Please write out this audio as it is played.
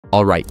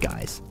Alright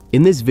guys,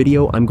 in this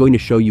video I'm going to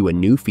show you a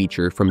new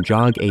feature from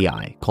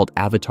JoggAI called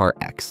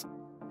AvatarX.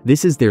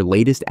 This is their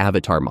latest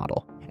avatar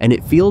model, and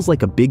it feels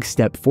like a big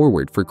step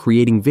forward for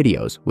creating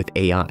videos with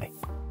AI.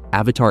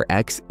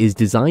 AvatarX is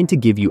designed to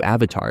give you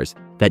avatars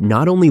that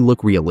not only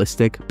look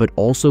realistic but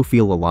also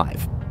feel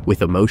alive,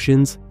 with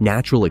emotions,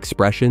 natural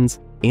expressions,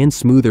 and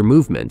smoother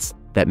movements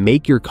that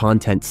make your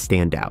content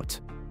stand out.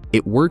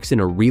 It works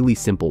in a really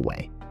simple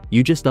way.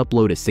 You just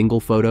upload a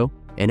single photo,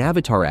 and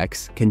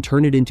AvatarX can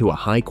turn it into a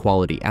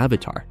high-quality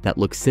avatar that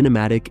looks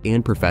cinematic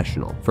and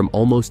professional from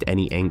almost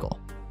any angle.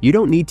 You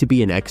don't need to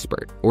be an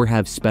expert or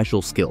have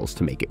special skills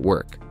to make it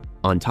work.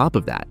 On top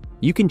of that,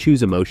 you can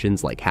choose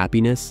emotions like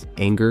happiness,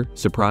 anger,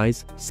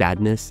 surprise,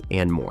 sadness,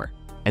 and more.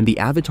 And the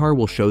avatar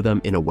will show them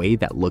in a way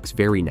that looks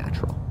very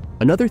natural.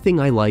 Another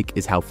thing I like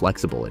is how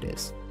flexible it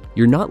is.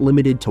 You're not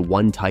limited to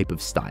one type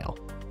of style.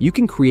 You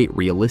can create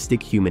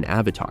realistic human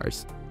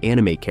avatars,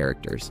 anime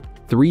characters,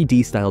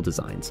 3D style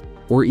designs,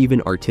 or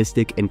even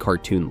artistic and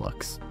cartoon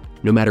looks.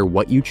 No matter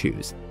what you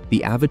choose,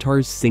 the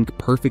avatars sync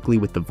perfectly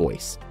with the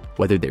voice,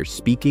 whether they're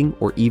speaking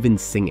or even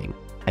singing,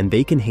 and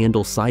they can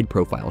handle side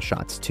profile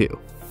shots too,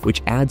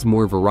 which adds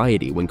more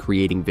variety when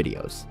creating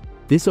videos.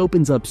 This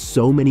opens up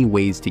so many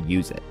ways to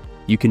use it.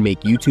 You can make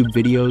YouTube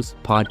videos,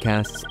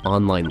 podcasts,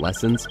 online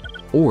lessons,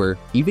 or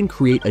even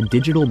create a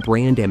digital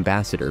brand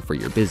ambassador for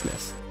your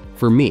business.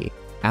 For me,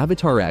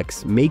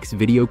 AvatarX makes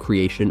video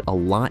creation a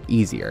lot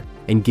easier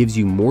and gives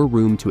you more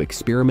room to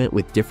experiment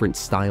with different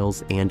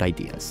styles and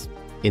ideas.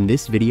 In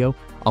this video,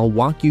 I'll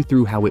walk you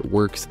through how it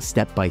works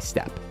step by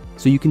step,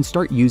 so you can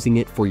start using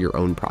it for your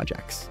own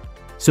projects.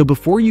 So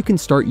before you can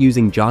start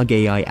using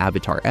JoggAI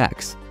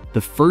AvatarX, the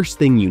first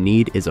thing you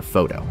need is a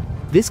photo.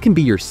 This can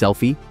be your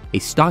selfie, a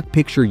stock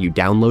picture you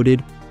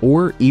downloaded,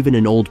 or even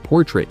an old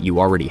portrait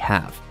you already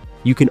have.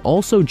 You can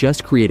also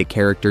just create a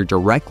character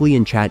directly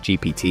in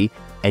ChatGPT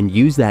and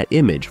use that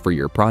image for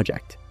your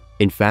project.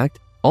 In fact,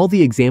 all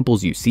the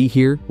examples you see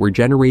here were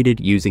generated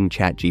using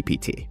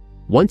ChatGPT.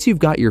 Once you've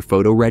got your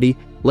photo ready,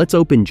 let's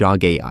open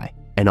JoggAI,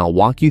 and I'll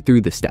walk you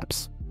through the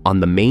steps. On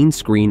the main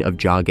screen of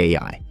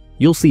JoggAI,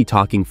 you'll see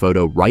Talking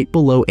Photo right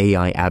below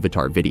AI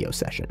Avatar Video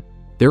Session.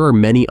 There are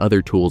many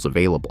other tools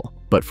available,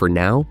 but for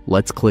now,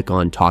 let's click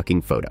on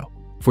Talking Photo.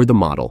 For the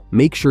model,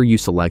 make sure you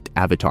select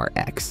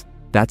AvatarX.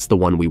 That's the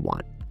one we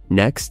want.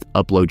 Next,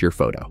 upload your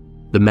photo.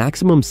 The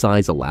maximum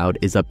size allowed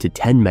is up to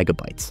 10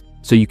 megabytes,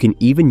 so you can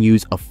even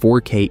use a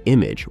 4K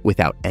image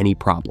without any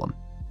problem.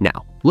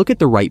 Now, look at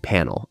the right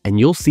panel and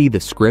you'll see the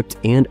script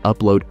and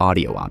upload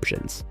audio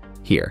options.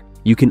 Here,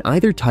 you can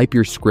either type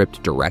your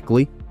script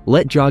directly,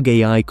 let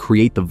JoggAI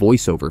create the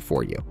voiceover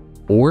for you,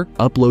 or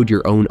upload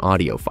your own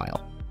audio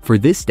file. For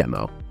this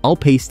demo, I'll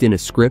paste in a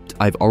script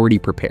I've already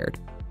prepared.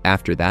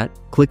 After that,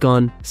 click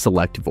on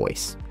Select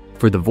Voice.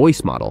 For the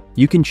voice model,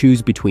 you can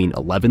choose between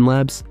 11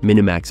 Labs,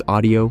 Minimax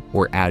Audio,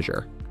 or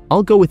Azure.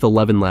 I'll go with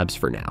 11 Labs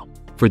for now.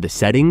 For the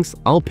settings,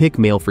 I'll pick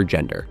male for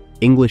gender,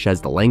 English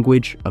as the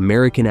language,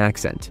 American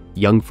accent,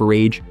 young for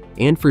age,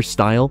 and for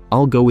style,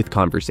 I'll go with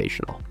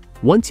conversational.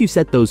 Once you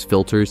set those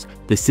filters,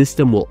 the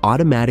system will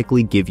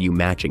automatically give you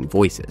matching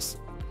voices.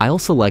 I'll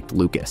select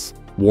Lucas,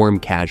 warm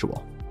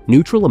casual,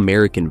 neutral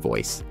American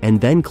voice,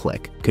 and then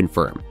click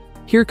Confirm.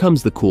 Here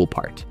comes the cool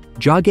part.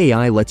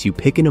 JoggAI lets you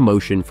pick an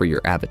emotion for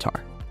your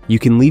avatar. You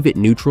can leave it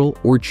neutral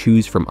or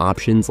choose from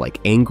options like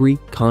angry,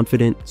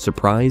 confident,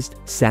 surprised,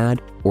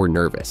 sad, or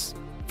nervous.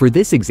 For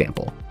this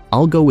example,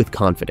 I'll go with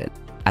confident.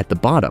 At the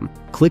bottom,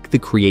 click the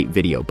Create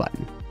Video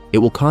button. It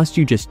will cost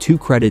you just 2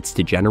 credits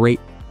to generate,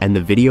 and the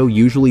video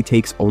usually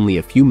takes only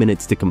a few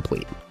minutes to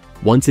complete.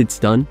 Once it's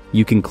done,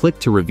 you can click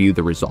to review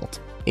the result.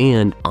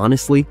 And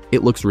honestly,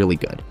 it looks really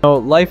good. Oh,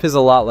 life is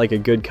a lot like a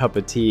good cup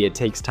of tea. It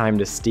takes time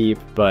to steep,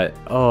 but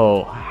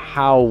oh,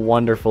 how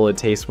wonderful it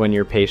tastes when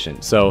you're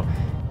patient. So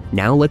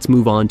now let's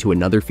move on to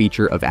another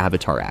feature of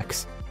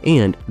AvatarX,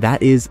 and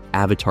that is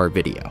Avatar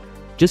Video.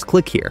 Just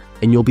click here,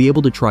 and you'll be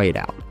able to try it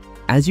out.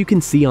 As you can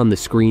see on the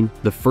screen,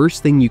 the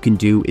first thing you can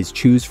do is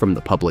choose from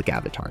the public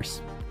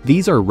avatars.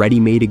 These are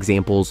ready-made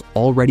examples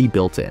already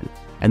built in,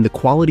 and the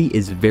quality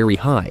is very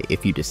high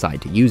if you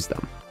decide to use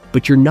them.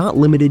 But you're not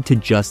limited to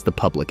just the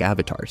public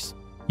avatars.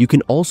 You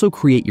can also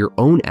create your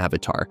own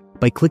avatar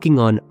by clicking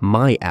on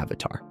My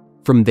Avatar.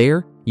 From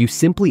there, you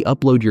simply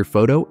upload your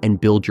photo and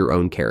build your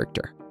own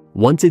character.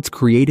 Once it's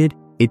created,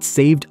 it's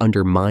saved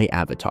under My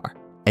Avatar,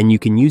 and you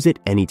can use it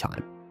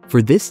anytime.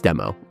 For this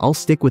demo, I'll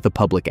stick with a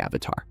public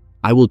avatar.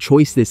 I will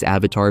choose this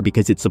avatar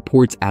because it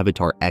supports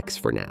AvatarX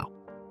for now.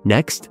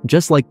 Next,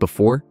 just like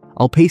before,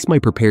 I'll paste my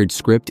prepared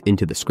script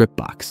into the script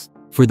box.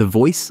 For the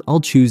voice, I'll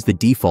choose the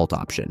default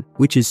option,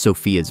 which is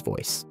Sophia's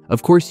voice.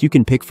 Of course, you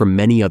can pick from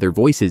many other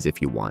voices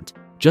if you want,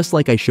 just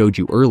like I showed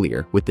you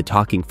earlier with the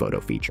talking photo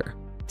feature.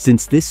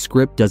 Since this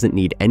script doesn't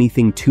need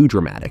anything too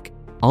dramatic,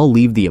 I'll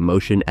leave the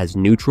emotion as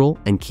neutral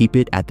and keep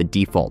it at the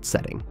default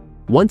setting.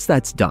 Once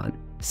that's done,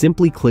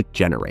 simply click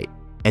Generate,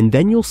 and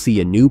then you'll see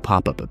a new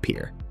pop-up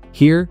appear.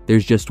 Here,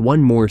 there's just one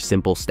more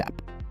simple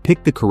step.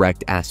 Pick the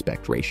correct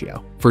aspect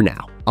ratio. For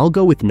now, I'll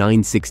go with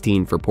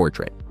 9:16 for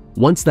portrait.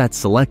 Once that's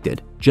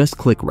selected, just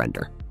click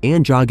Render.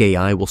 and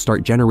JoggAI will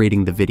start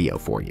generating the video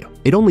for you.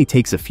 It only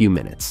takes a few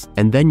minutes,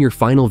 and then your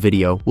final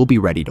video will be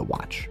ready to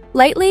watch.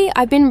 Lately,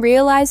 I've been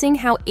realizing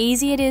how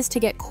easy it is to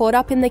get caught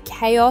up in the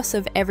chaos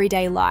of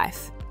everyday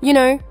life. You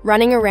know,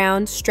 running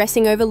around,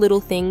 stressing over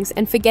little things,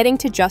 and forgetting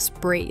to just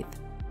breathe.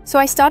 So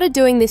I started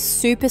doing this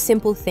super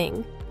simple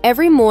thing.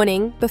 Every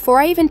morning, before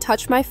I even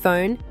touch my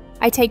phone,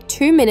 I take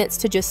 2 minutes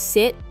to just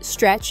sit,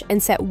 stretch,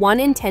 and set one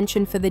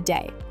intention for the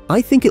day.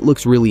 I think it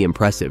looks really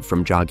impressive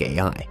from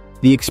JoggAI.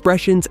 The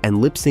expressions and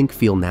lip sync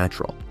feel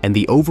natural, and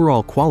the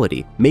overall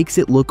quality makes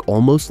it look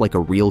almost like a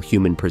real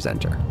human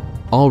presenter.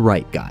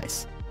 Alright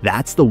guys,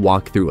 that's the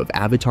walkthrough of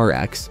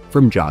AvatarX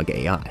from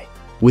JoggAI.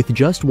 With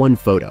just one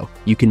photo,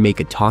 you can make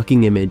a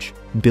talking image,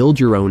 build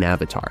your own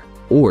avatar,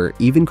 or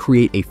even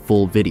create a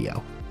full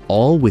video,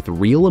 all with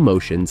real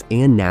emotions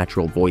and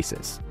natural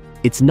voices.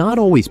 It's not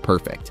always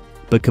perfect,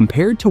 but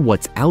compared to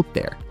what's out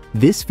there,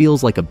 this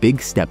feels like a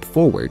big step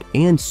forward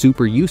and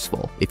super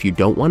useful if you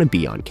don't want to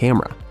be on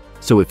camera.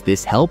 So if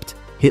this helped,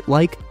 hit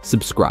like,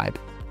 subscribe,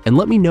 and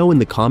let me know in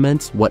the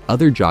comments what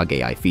other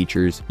JoggAI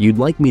features you'd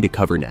like me to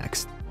cover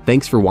next.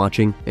 Thanks for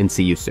watching, and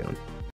see you soon.